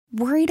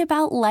Worried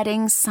about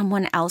letting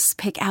someone else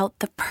pick out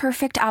the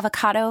perfect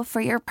avocado for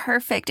your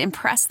perfect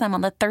impress them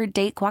on the third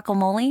date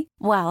guacamole?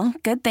 Well,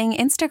 good thing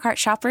Instacart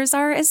shoppers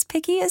are as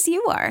picky as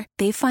you are.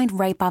 They find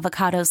ripe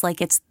avocados like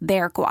it's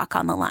their guac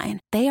on the line.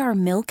 They are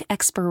milk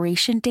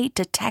expiration date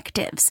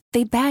detectives.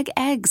 They bag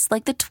eggs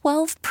like the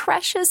 12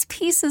 precious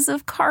pieces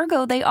of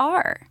cargo they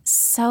are.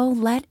 So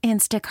let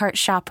Instacart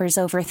shoppers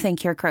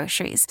overthink your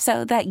groceries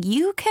so that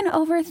you can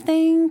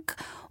overthink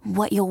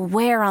what you'll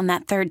wear on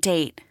that third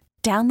date.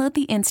 Download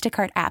the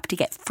Instacart app to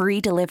get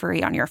free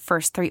delivery on your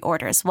first 3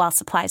 orders while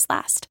supplies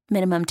last.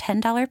 Minimum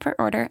 $10 per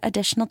order.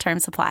 Additional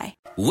terms apply.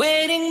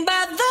 Waiting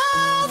by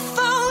the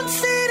phone,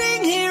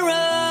 sitting here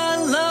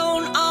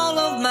alone. All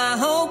of my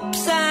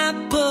hopes I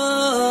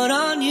put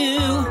on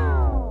you.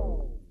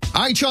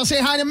 All right, y'all,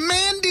 say hi to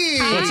Mandy.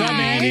 Hi. What's up,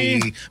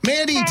 Mandy?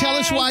 Mandy, tell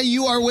us why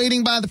you are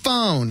waiting by the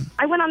phone.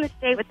 I went on this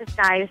date with this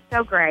guy. It was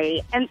so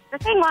great. And the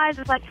thing was,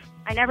 it's like,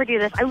 I never do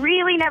this. I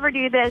really never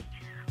do this.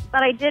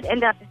 But I did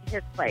end up at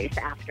his place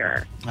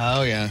after.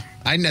 Oh, yeah.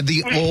 I know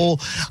the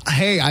old,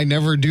 hey, I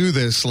never do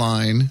this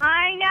line.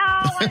 I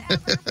know.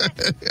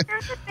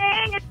 Here's the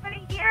thing. It's been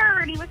a year,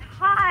 and he was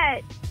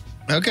hot.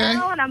 Okay. You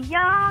know, and I'm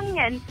young,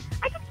 and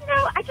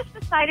I just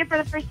decided for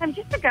the first time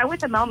just to go with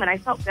the moment. I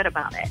felt good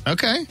about it.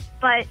 Okay.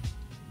 But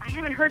I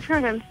haven't heard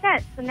from him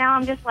since, so now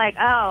I'm just like,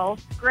 oh,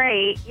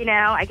 great. You know,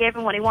 I gave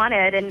him what he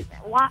wanted, and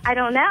I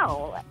don't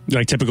know.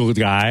 Like typical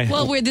guy.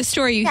 Well, with the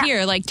story you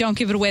hear, like, don't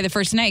give it away the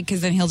first night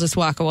because then he'll just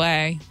walk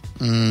away.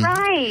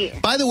 Right.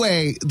 By the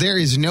way, there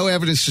is no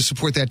evidence to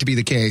support that to be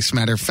the case.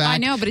 Matter of fact. I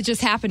know, but it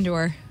just happened to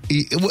her.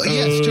 Well,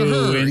 yes, to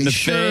her. In the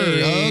sure.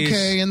 face.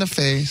 Okay, in the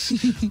face.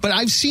 But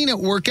I've seen it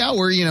work out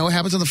where, you know, it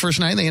happens on the first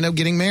night and they end up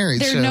getting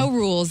married. There are no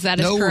rules. That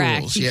is no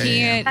correct. rules. You Yeah,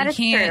 can't. That You is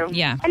can't. true.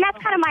 Yeah. And that's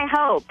kind of my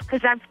hope,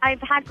 because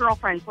I've had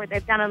girlfriends where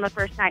they've done it on the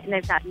first night and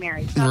they've gotten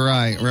married. So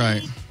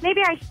Right.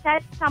 maybe I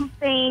said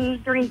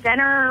something during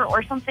dinner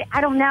or something.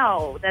 I don't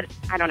know.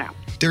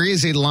 There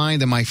is a line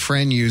that my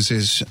friend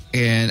uses,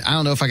 and I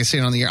don't know if I can say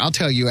it on the air. I'll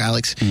tell you,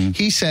 Alex.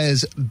 He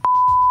says,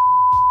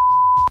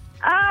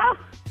 Oh,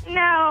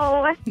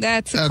 no.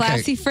 That's a Okay.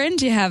 classy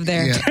friend you have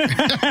there.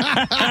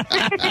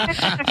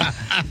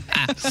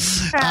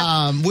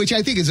 which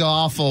I think is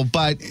awful.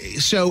 But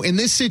so in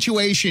this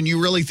situation,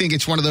 you really think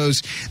it's one of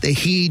those that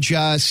he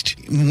just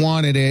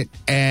wanted it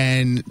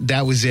and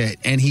that was it.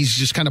 And he's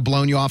just kind of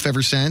blown you off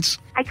ever since?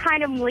 I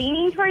kind of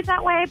leaning towards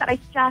that way, but I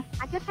guess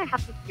I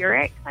have to hear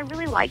it because I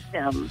really like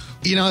them.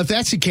 You know, if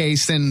that's the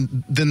case,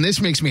 then this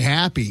makes me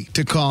happy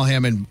to call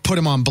him and put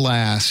him on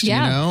blast,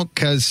 Yeah. you know,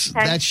 because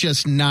that's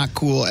just not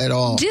cool at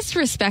all.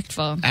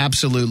 Disrespectful.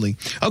 Absolutely.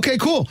 Okay,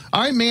 cool.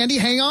 All right, Mandy,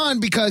 hang on,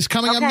 because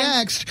coming up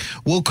next,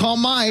 we'll call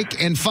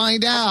Mike and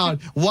find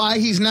out why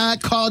he's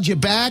not called you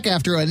back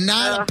after a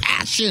night of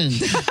passion.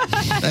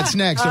 That's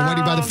next on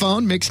Waiting by the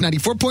Phone, Mix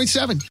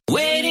 94.7.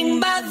 Waiting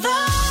by the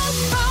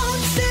phone,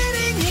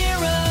 sitting here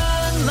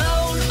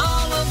alone.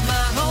 All of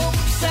my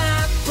hopes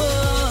I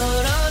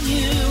put on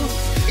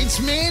you. It's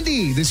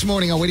Mandy this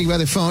morning on Waiting by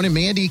the Phone, and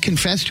Mandy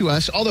confessed to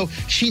us, although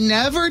she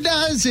never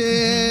does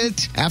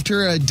it.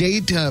 After a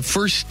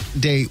first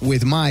date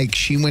with Mike,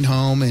 she went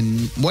home,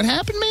 and what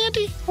happened,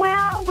 Mandy?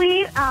 Well,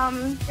 we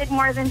did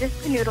more than just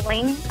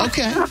canoodling.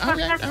 Okay,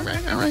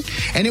 all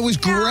right. And it was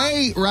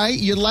great, right?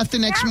 You left the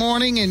next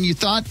morning, and you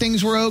thought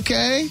things were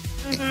okay?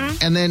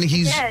 Mm-hmm. And then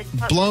he's Yes.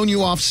 blown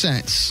you off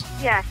since.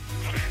 Yes.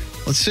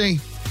 Let's see.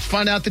 Let's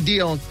find out the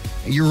deal.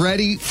 You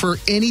ready for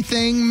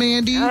anything,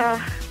 Mandy?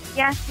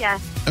 Yes.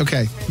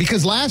 Okay,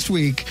 because last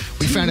week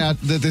we found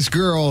out that this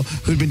girl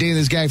who'd been dating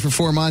this guy for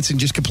 4 months and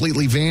just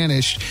completely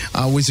vanished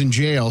was in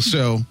jail.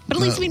 So, But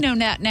at least we know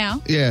that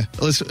now. yeah,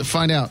 let's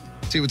find out.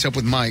 See what's up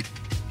with Mike.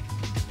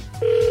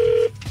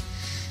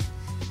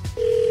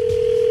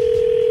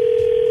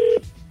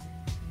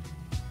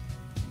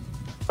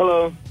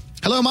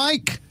 Hello,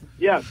 Mike.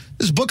 Yes.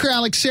 This is Booker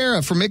Alex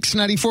Sarah from Mix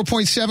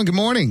 94.7. Good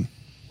morning.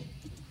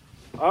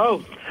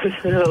 Oh,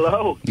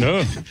 hello.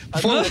 No.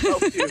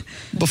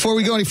 Before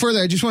we go any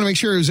further, I just want to make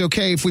sure it was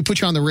okay if we put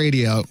you on the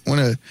radio. I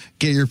want to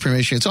get your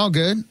permission. It's all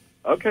good.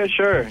 Okay,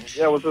 sure.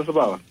 Yeah, what's this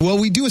about? Well,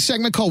 we do a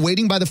segment called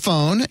Waiting by the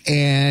Phone,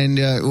 and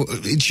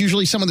it's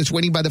usually someone that's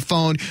waiting by the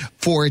phone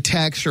for a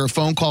text or a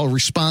phone call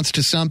response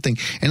to something.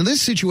 And in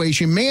this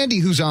situation, Mandy,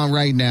 who's on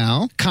right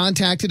now,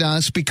 contacted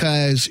us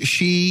because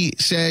she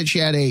said she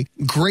had a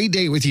great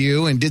date with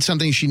you and did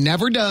something she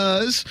never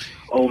does.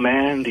 Oh,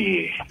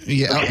 Mandy.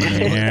 Yeah.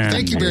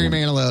 Thank you, Barry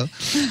Manilow.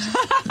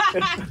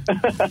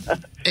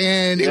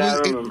 And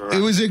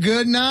it was a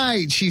good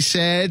night, she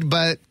said,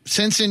 but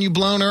since then you've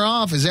blown her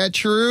off. Is that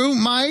true,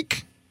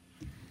 Mike?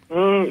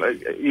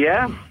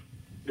 Yeah,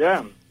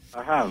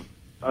 I have.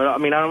 I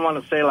mean, I don't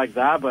want to say it like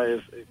that,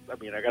 but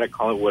I got to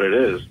call it what it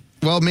is.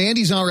 Well,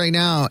 Mandy's on right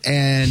now,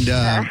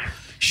 and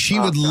she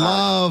would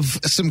love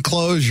some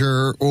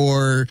closure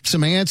or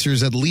some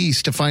answers at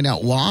least to find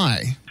out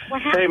why.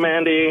 Hey,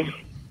 Mandy.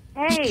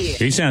 Hey.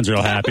 He sounds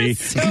real happy.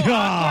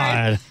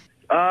 God.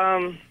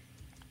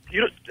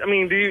 Do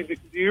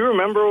you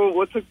remember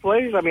what took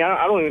place? I mean,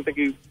 I don't even think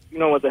you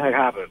know what the heck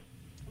happened.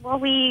 Well,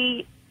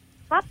 we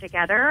slept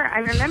together. I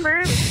remember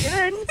it was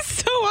good.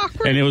 So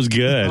awkward. And it was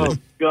good. Oh,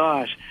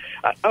 gosh.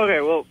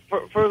 Okay, well,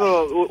 first of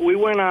all, we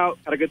went out,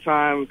 had a good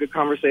time, good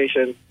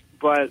conversation.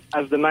 But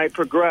as the night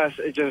progressed,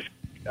 it just,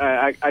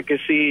 I could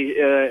see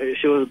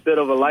she was a bit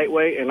of a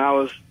lightweight, and I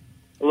was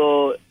a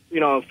little,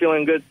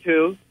 feeling good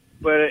too.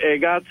 But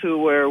it got to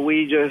where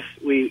we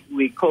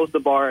closed the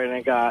bar, and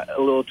it got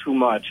a little too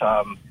much.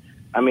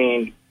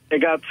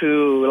 It got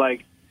to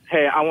like,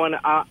 hey, I want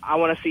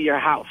to see your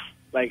house.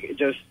 Like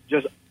just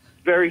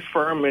very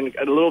firm and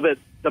a little bit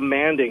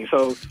demanding.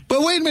 So,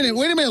 But wait a minute.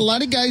 A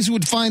lot of guys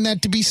would find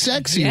that to be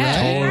sexy, Yeah.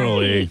 right?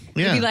 Totally.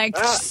 Yeah. Be like,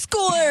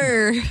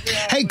 score.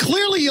 Hey,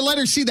 clearly you let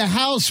her see the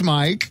house,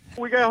 Mike.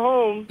 we got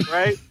home,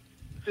 right?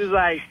 She's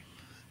like,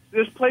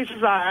 this place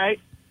is all right.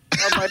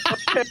 I'm like,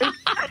 okay.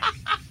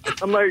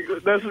 I'm like,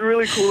 that's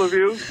really cool of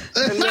you.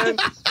 And then,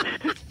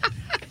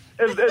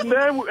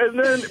 and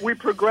then we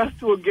progressed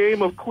to a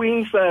game of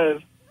Queen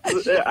Says.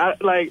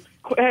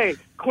 Hey,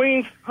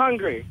 Queen's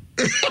hungry.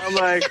 I'm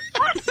like,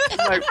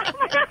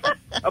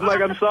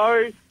 I'm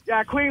sorry.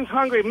 Yeah, Queen's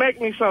hungry. Make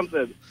me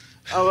something.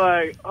 I'm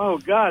like, oh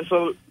God.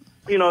 So,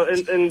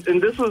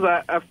 and this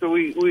was after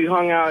we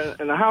hung out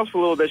in the house for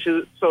a little bit.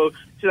 She's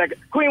like,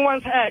 Queen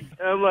wants egg.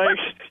 And I'm like,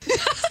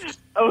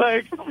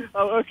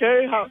 oh,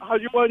 okay. How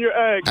do you want your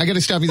egg? I got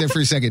to stop you there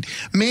for a second.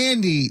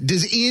 Mandy,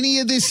 does any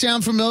of this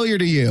sound familiar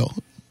to you?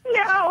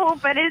 No,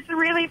 but it's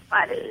really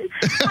funny.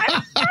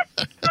 That's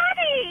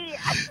funny.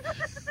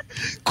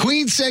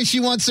 Queen says she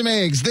wants some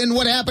eggs. Then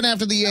what happened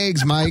after the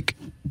eggs, Mike?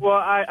 Well,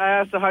 I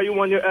asked her, how you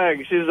want your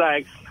egg? She's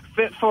like,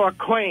 fit for a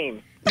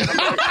queen.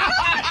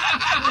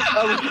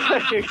 I was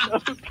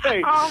like,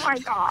 okay. Oh, my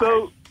God.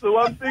 So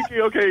I'm thinking,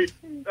 okay,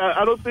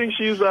 I don't think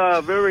she's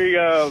very,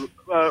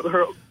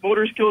 her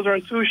motor skills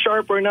aren't too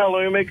sharp right now.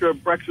 Let me make her a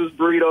breakfast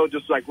burrito,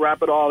 just like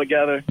wrap it all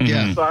together.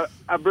 Yeah. So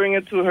I bring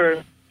it to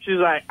her. She's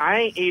like, I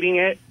ain't eating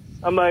it.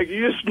 I'm like,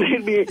 you just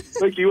made me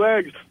make you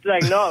eggs. She's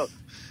like, no,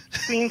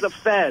 queens are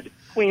fed.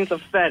 Queens are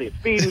fed it.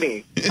 Feed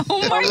me.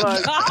 Oh, my I'm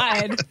like,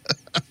 God.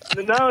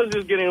 And now it's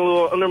just getting a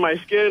little under my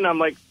skin. I'm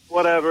like,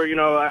 whatever,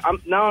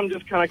 I'm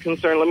just kind of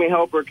concerned. Let me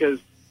help her because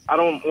I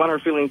don't want her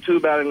feeling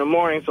too bad in the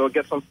morning, so I'll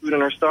get some food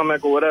in her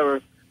stomach or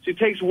whatever. She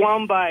takes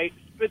one bite,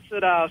 spits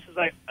it out. She's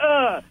like,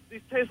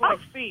 these taste like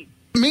feet.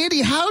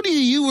 Mandy, how do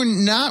you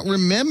not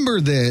remember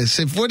this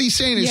if what he's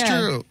saying is Yeah.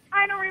 true?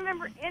 I don't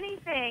remember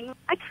anything.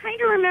 I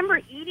kind of remember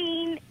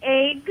eating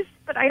eggs,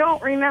 but I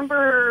don't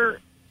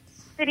remember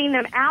spitting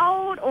them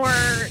out or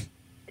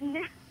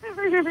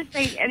never remember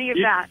saying any of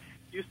that.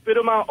 You spit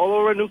them out all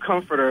over a new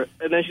comforter,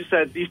 and then she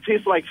said, these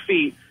taste like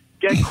feet.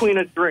 Get Queen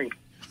a drink.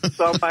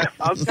 So I'm like,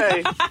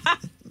 okay.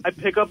 I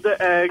pick up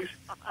the eggs.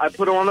 I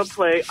put them on a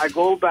plate. I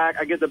go back.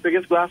 I get the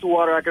biggest glass of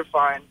water I could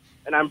find,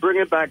 and I bring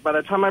it back. By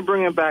the time I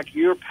bring it back,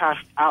 you're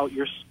passed out.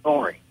 You're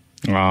snoring.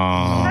 Oh,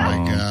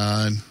 My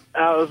God.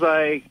 I was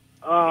like,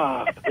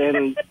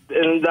 and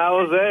that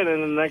was it.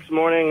 And the next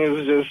morning, it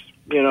was just,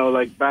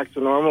 like back to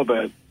normal.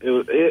 But it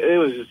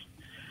was just.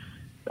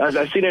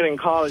 I've seen it in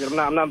college. I'm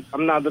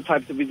not the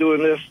type to be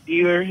doing this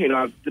either.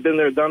 I've been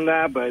there, done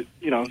that. But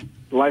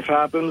life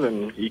happens,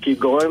 and you keep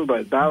going.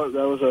 But that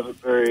was a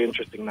very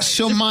interesting night.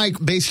 So, Mike,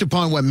 based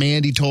upon what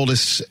Mandy told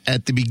us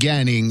at the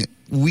beginning,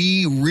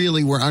 we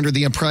really were under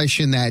the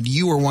impression that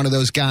you were one of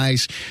those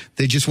guys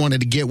that just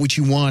wanted to get what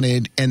you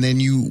wanted, and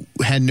then you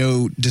had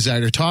no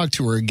desire to talk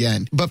to her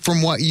again. But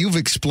from what you've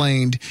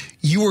explained,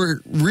 you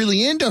were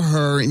really into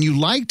her and you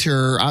liked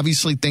her.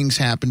 Obviously, things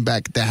happened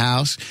back at the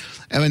house,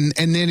 and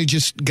then it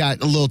just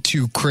got a little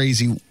too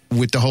crazy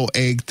with the whole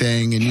egg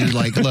thing, and you're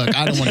like, look,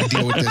 I don't want to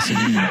deal with this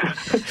anymore.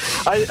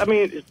 I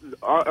mean,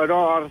 in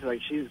all honesty,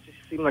 like she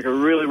seemed like a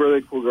really,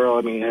 really cool girl.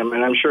 I mean, and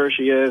I'm sure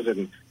she is,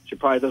 and she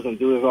probably doesn't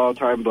do this all the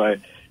time, but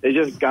it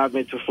just got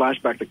me to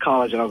flashback to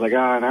college, and I was like,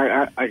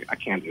 I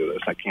can't do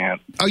this. I can't.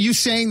 Are you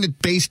saying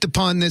that based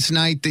upon this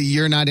night that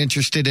you're not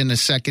interested in a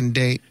second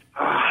date?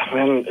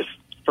 Man,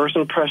 first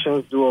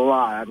impressions do a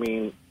lot. I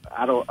mean,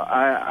 I'm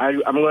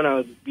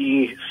gonna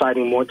be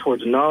siding more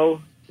towards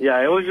no.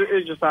 Yeah,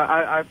 it just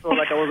I feel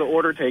like I was an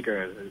order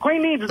taker.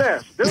 Queen needs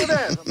this. Do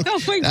this. Oh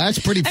my God. That's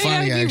pretty I funny,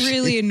 mean, that would be actually.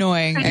 really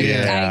annoying.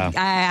 Yeah.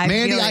 I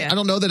Mandy, feel I ya.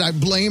 don't know that I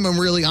blame him,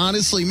 really,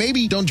 honestly.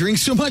 Maybe don't drink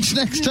so much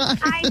next time.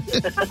 I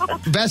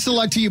know. Best of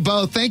luck to you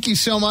both. Thank you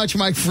so much,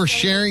 Mike, for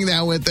sharing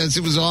that with us.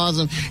 It was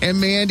awesome. And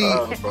Mandy,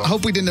 I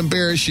hope we didn't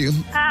embarrass you.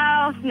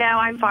 Oh, no,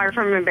 I'm far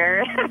from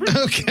embarrassed.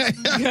 Okay.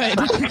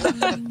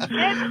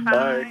 It's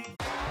fine.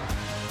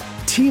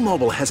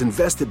 T-Mobile has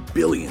invested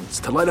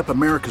billions to light up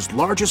America's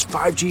largest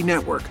 5G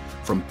network,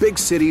 from big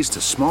cities to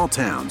small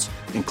towns,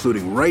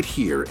 including right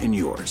here in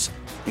yours.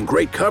 And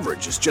great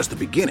coverage is just the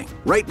beginning.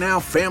 Right now,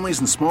 families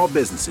and small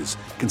businesses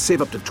can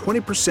save up to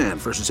 20%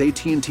 versus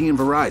AT&T and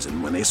Verizon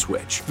when they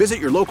switch. Visit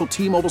your local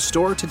T-Mobile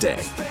store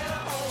today.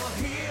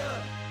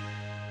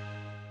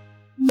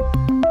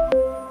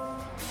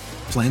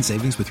 Plan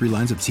savings with 3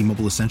 lines of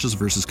T-Mobile Essentials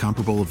versus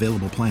comparable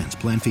available plans.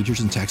 Plan features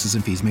and taxes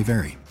and fees may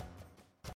vary.